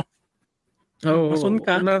 gusto mo. Mason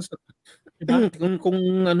ka. Diba? Kung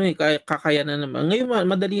kakaya na naman. Ngayon,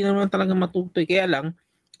 madali naman talaga matuto. Kaya lang,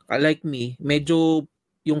 like me, medyo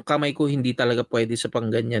yung kamay ko hindi talaga pwede sa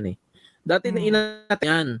pangganyan Dati na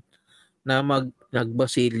inatan na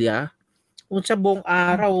nagbasilya. Kung sa buong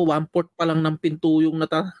araw, 1/4 pa lang ng pinto yung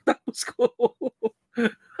natatapos ko.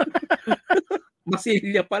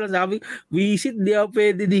 Masilya pala, sabi, visit, di ako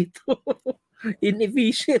pwede dito.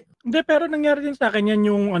 Inefficient. Hindi, pero nangyari din sa akin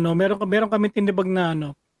yan yung meron kami tinibag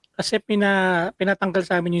na kasi pinatanggal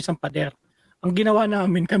sa amin yung isang pader. Ang ginawa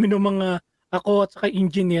namin, kami ng mga ako at saka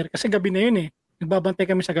engineer, kasi gabi na yun nagbabantay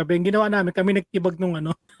kami sa gabi. Ang ginawa namin, kami nagtibag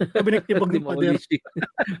ng kami nagtibag ng pader.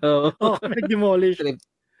 Oo, kami nag-demolish.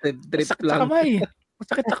 Trip sakit lang. Sa kamay.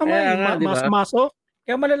 Masakit sa kamay. Maso.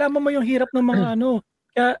 Kaya malalaman mo yung hirap ng mga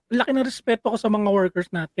Kaya laki ng respeto ko sa mga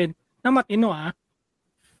workers natin na matino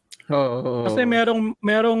Kasi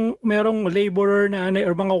merong laborer na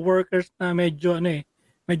or mga workers na medyo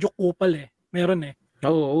medyo kupal Meron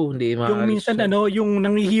hindi maalis. Yung minsan yung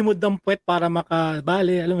nanghihimod ng puwet para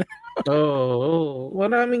makabali, alam mo.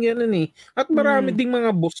 Maraming ganun At marami ding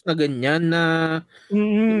mga boss na ganyan na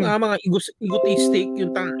yung mga egotistic,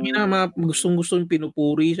 yung mga gustong-gustong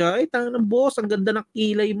pinupuri siya. Tangina ng boss, ang ganda ng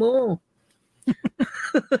kilay mo.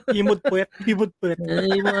 Himod puwet.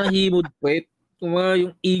 Yung mga himod puwet.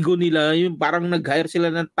 Yung ego nila, yung parang nag-hire sila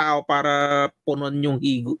ng tao para punon yung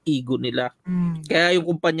ego nila. Kaya yung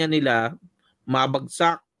kumpanya nila,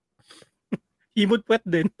 mabagsak. Himod puwet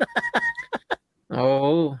din.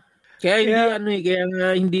 Oo. Kaya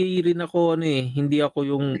hindi rin ako hindi ako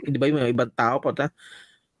yung, di ba yung ibang tao pa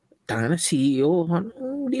tanga na CEO.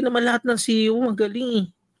 Hindi naman lahat ng CEO magaling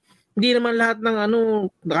Hindi naman lahat ng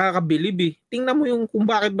nakakabilib Tingnan mo yung kung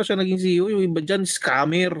bakit ba siya naging CEO, yung iba dyan,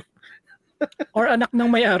 scammer. Or anak ng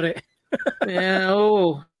may-ari.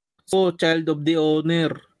 So, child of the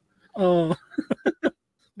owner.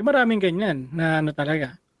 maraming ganyan na ano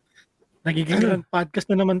talaga. Nagiging grand podcast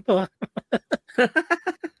na naman to.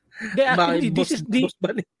 Hindi, actually, this is the...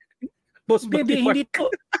 Boss ba ni Mark? Hindi to.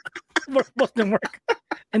 Boss ng Mark.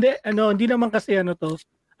 Hindi naman kasi to.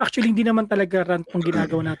 Actually, hindi naman talaga rant kung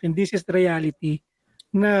ginagawa natin. This is reality.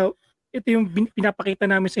 Na ito yung pinapakita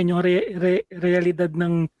namin sa inyo, realidad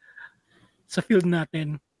ng sa field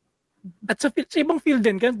natin. At sa ibang field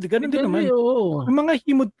din, ganun din naman. Yung mga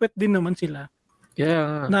himod-pwet din naman sila.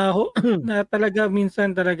 Yeah. Na talaga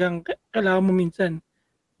minsan talagang kailangan mo minsan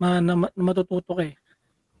matututo ka eh.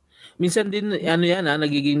 Minsan din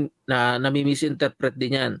nagiging nami-misinterpret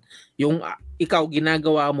din yan. Yung ikaw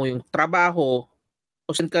ginagawa mo yung trabaho,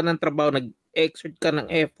 send ka ng trabaho, nag-exert ka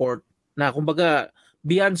ng effort na kumbaga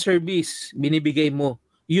beyond service binibigay mo.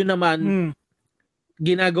 Yun naman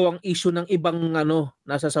ginagawang issue ng ibang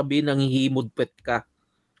nasasabihin ng hihimod-pwet ka.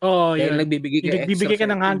 Oh, dahil yun. nagbibigay ka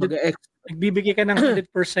ng 100%. Nagbibigay ka ng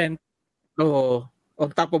 100%. Oo. On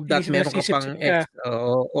top of that, meron ka pang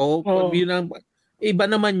Oo. Yun ang iba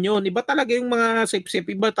naman yun. Iba talaga yung mga sip-sip.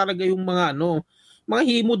 Iba talaga yung mga mga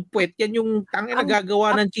himod-pwet. Yan yung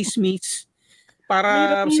nagagawa ng chismis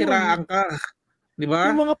para siraan ka. Di ba?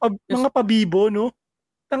 Yung mga pabibo, no?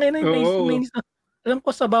 Tangina yung alam ko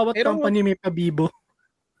sa bawat company may pabibo.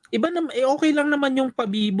 Iba naman, okay lang naman yung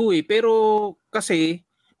pabibo eh. Pero kasi,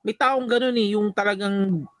 may taong ganun eh. Yung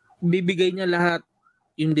talagang bibigay niya lahat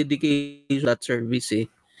yung dedication at service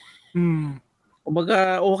eh.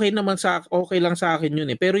 Kumbaga okay lang sa akin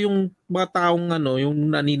yun eh. Pero yung mga taong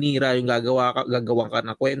yung naninira, yung gagawa ka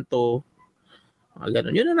ng kwento,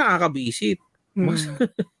 ganun, yun ang nakakabisit.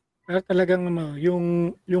 Pero talagang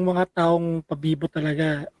yung mga taong pabibo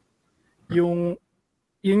talaga, yun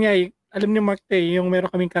nga, alam niyo Mark, yung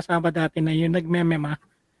meron kaming kasama dati na yung nagmemema,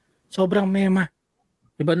 sobrang mema.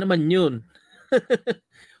 Iba naman yun.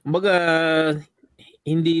 Kumbaga,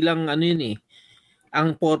 hindi lang yun eh.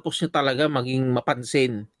 Ang purpose niya talaga maging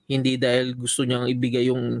mapansin. Hindi dahil gusto niyang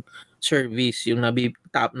ibigay yung service, yung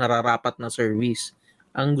nararapat na service.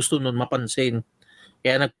 Ang gusto nun mapansin.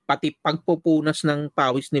 Kaya pati pagpupunas ng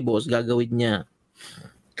pawis ni boss, gagawin niya.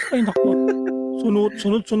 Ay naku.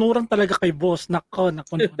 Sunuran talaga kay boss. Nako.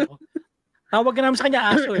 Tawag namin sa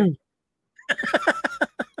kanya aso eh.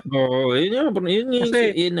 Oo, yun.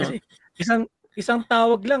 Kasi isang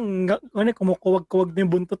tawag lang, kumukuwag-kuwag na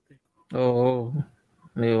yung buntot eh. Oo.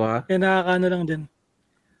 Di ba? Kaya nakakaano lang din.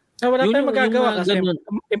 Wala tayong magagawa kasi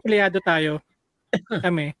empleyado tayo.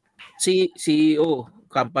 Kami. CEO,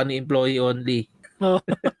 company employee only. Oh.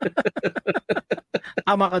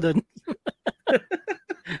 Tama ka dun.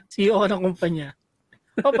 CEO ng kumpanya.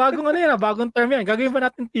 Bagong term yan. Gagawin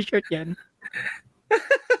ba natin t-shirt yan?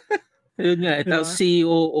 Yun nga, ito diba?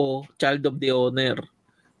 COO, child of the owner.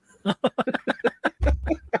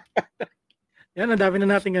 Yan, ang dami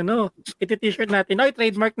na nating iti-t-shirt natin.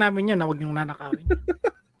 Trademark namin yan. Huwag niyong nanakawin.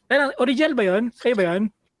 Original ba yun? Sa'yo ba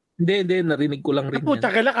yun? Hindi. Narinig ko lang rin yan.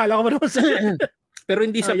 Kala ko ba naman sa'yo? Pero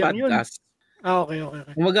hindi sa podcast. Okay.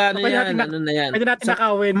 Kumaga yan, na yan. Pwede natin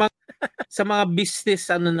nakawin. Sa mga business,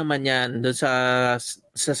 naman yan, doon sa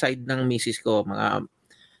side ng misis ko, mga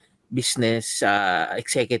business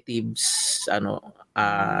executives,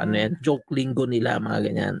 yan, joke lingo nila, mga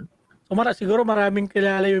ganyan. So, siguro maraming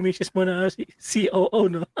kilala yung misis mo na si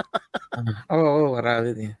COO, no? Oo, marami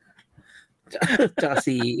din. Tsaka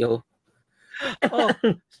CEO.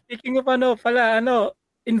 Speaking of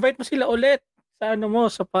invite mo sila ulit sa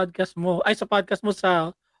sa podcast mo. Ay, sa podcast mo,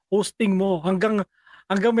 sa hosting mo. Hanggang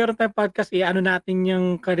meron tayong podcast, natin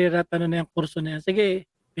yung career at yung kurso na yan. Sige,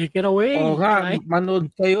 take it away.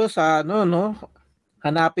 Manood kayo sa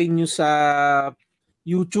hanapin nyo sa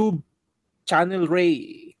YouTube, Channel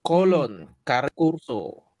Ray, career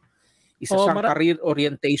kurso. Isa siyang career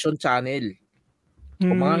orientation channel.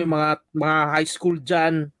 Kung mga high school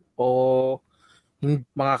dyan o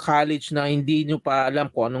mga college na hindi nyo pa alam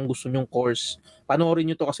kung anong gusto nyong course, panoorin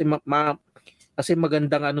nyo to kasi kasi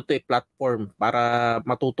magandang platform para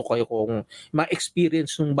matuto kayo kung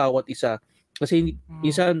ma-experience ng bawat isa. Kasi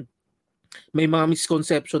minsan may mga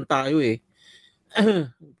misconception tayo eh.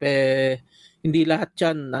 Hindi lahat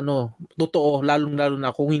yan totoo, lalong-lalo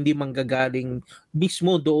na kung hindi manggagaling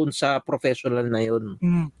mismo doon sa professional na yun.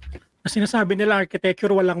 Sinasabi nila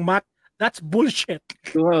architecture walang math. That's bullshit.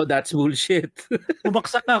 Wow, that's bullshit.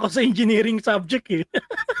 Bumagsak na ako sa engineering subject eh.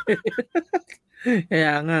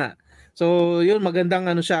 Kaya nga. So, yun, magandang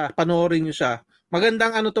siya. Panoorin nyo siya.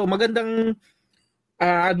 Magandang magandang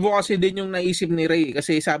advocacy din yung naisip ni Ray.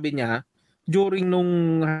 Kasi sabi niya, during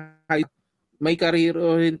nung may career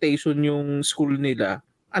orientation yung school nila,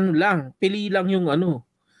 pili lang yung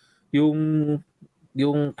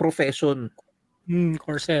yung profession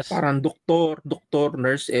Courses. Parang doktor,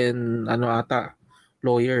 nurse, and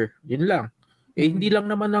lawyer. Yun lang. Hindi lang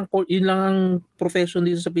naman yun lang ang profession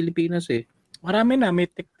dito sa Pilipinas eh. Marami na. May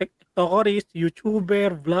TikTokerist,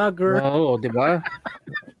 YouTuber, vlogger. Oo, di ba?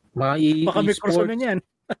 Baka may kurso na yan.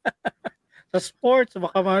 Sa sports,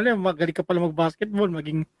 baka magaling ka pala mag-basketball,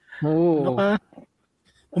 maging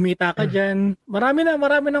kumita ka dyan. Marami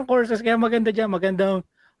ng courses, kaya maganda dyan. Magandang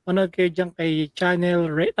manood kayo dyan kay Channel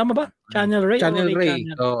Ray. Tama ba? Channel Ray? Channel Ray.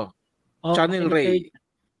 Channel Ray.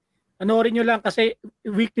 Panoorin nyo lang kasi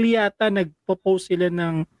weekly yata nagpo-post sila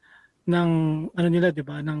ng ano nila, di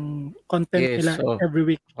ba? Ng content nila every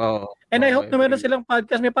week. And I hope na meron silang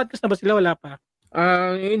podcast. May podcast na ba sila? Wala pa.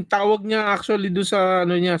 Yung tawag niya actually doon sa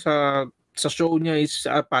sa show niya is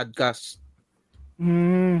podcast.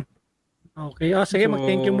 Okay. Sige,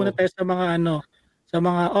 mag-thank you muna tayo sa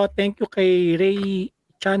mga thank you kay Ray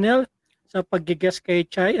Channel sa pag-guest kay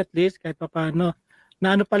Chai, at least kahit papaano.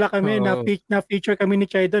 Na pala kami, na feature kami ni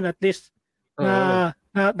Chai doon, at least na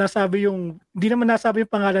nasabi hindi naman nasabi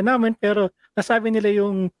yung pangalan namin, pero nasabi nila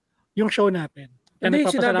yung show natin. Kaya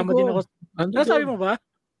nagpapasalamat din ako. Nasabi mo ba?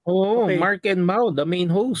 Oo, okay. Mark and Mau, the main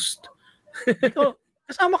host. Ikaw,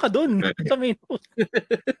 kasama ka dun sa main host.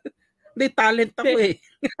 Hindi, talent ako eh.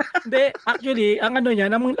 Hindi, actually, ang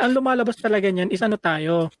ang lumalabas talaga niyan is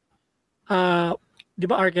tayo. Di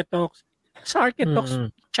ba Architox? Sa Architox,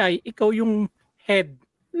 Chai, ikaw yung head.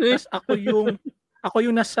 Tapos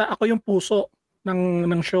ako yung puso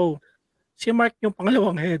ng show. Si Mark yung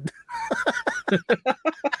pangalawang head.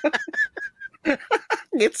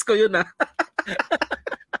 Gets ko yun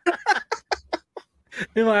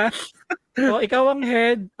Di ba? So, ikaw ang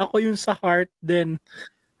head, ako yung sa heart, then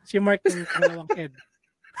si Mark yung pangalawang head.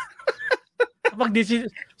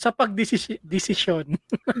 Sa pagdesisyon.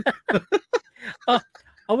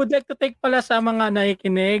 I would like to thank pala sa mga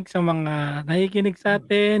nakikinig sa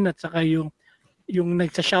atin, at saka yung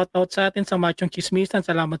nagsa-shoutout sa atin sa Machong Chismisan.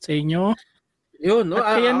 Salamat sa inyo. Yun,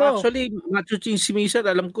 actually, Machong Chismisan,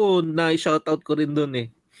 alam ko na i-shoutout ko rin doon eh.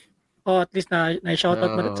 At least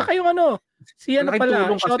na-shoutout mo. At saka yung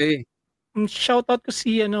shoutout ko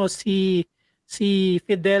si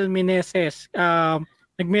Fidel Meneses.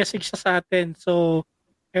 Nag-message siya sa atin. So,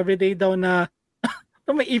 everyday daw na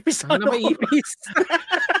may ipis may ipis.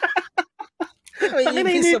 May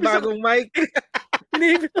ipis sa bagong mic.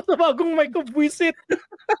 Iniipis sa bagong mic ko, buwisit.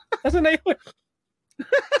 Kasi na yun.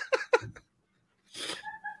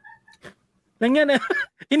 Lang yan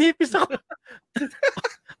Iniipis ako.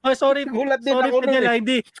 Sorry. Gulat din sorry, ako Fidel.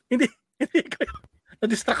 Hindi ko.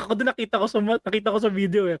 Na-distract ako doon. Nakita ko sa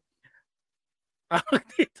video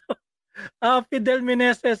dito. Fidel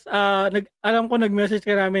Meneses, alam ko nag-message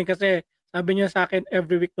ka namin kasi sabi niya sa akin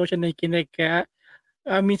every week daw siya nakikinig. Kaya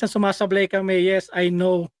minsan sumasablay kami. Yes, I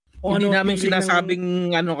know. Hindi namin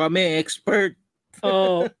sinasabing kami, expert.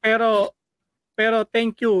 Pero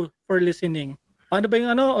thank you for listening. Ano ba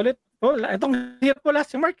yung ulit? Itong hirap wala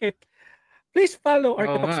si Mark eh. Please follow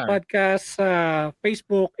Architox Podcast sa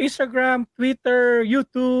Facebook, Instagram, Twitter,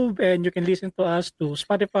 YouTube, and you can listen to us to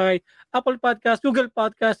Spotify, Apple Podcast, Google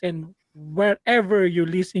Podcast, and wherever you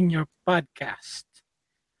listen your podcast.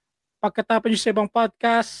 Pagkatapos nyo sa ibang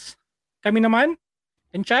podcast, kami naman,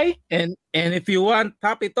 and Chai. And if you want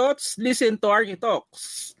happy thoughts, listen to Architox.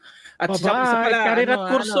 At isa pala, Karirat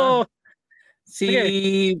Kurso.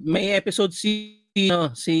 May episode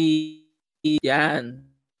yan.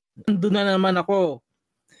 Doon na naman ako.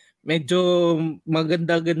 Medyo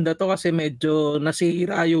maganda-ganda to kasi medyo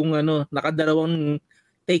nasira yung nakadalawang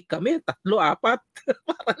take kami, 3, 4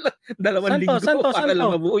 para lang 2 linggo para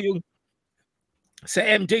lang mabuo yung sa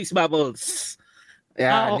MJ's Bubbles.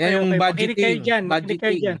 Yan, yan yung budgeting.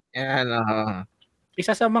 Budgeting. Yan,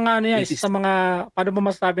 Isa sa mga isa sa mga paano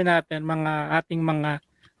ba masasabi natin, ating mga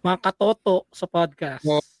katoto sa podcast.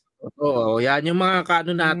 Oo, yan yung mga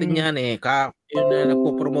natin yan yun na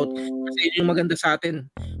nagpo-promote. Kasi yung maganda sa atin.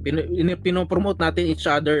 Pinopromote natin each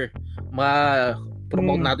other.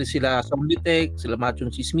 Promote natin sila sa Umlitech, sila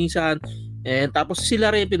Machong Chismisan, and tapos sila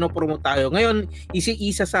rin pinopromote tayo. Ngayon,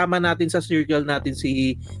 isasama natin sa circle natin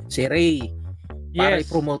si Ray. Para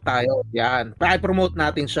i-promote tayo. Yan. Para i-promote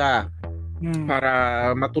natin siya. Para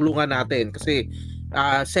matulungan natin. Kasi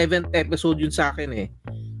 7th episode yun sa akin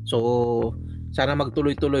So, sana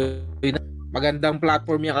magtuloy-tuloy. Magandang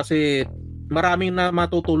platform yan kasi maraming na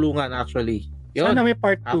matutulungan actually. Yun. Sana may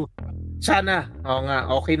part 2. Sana. Oo nga.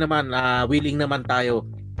 Okay naman. Willing naman tayo.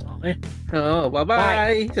 Okay.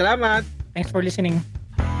 Bye-bye. Salamat. Thanks for listening.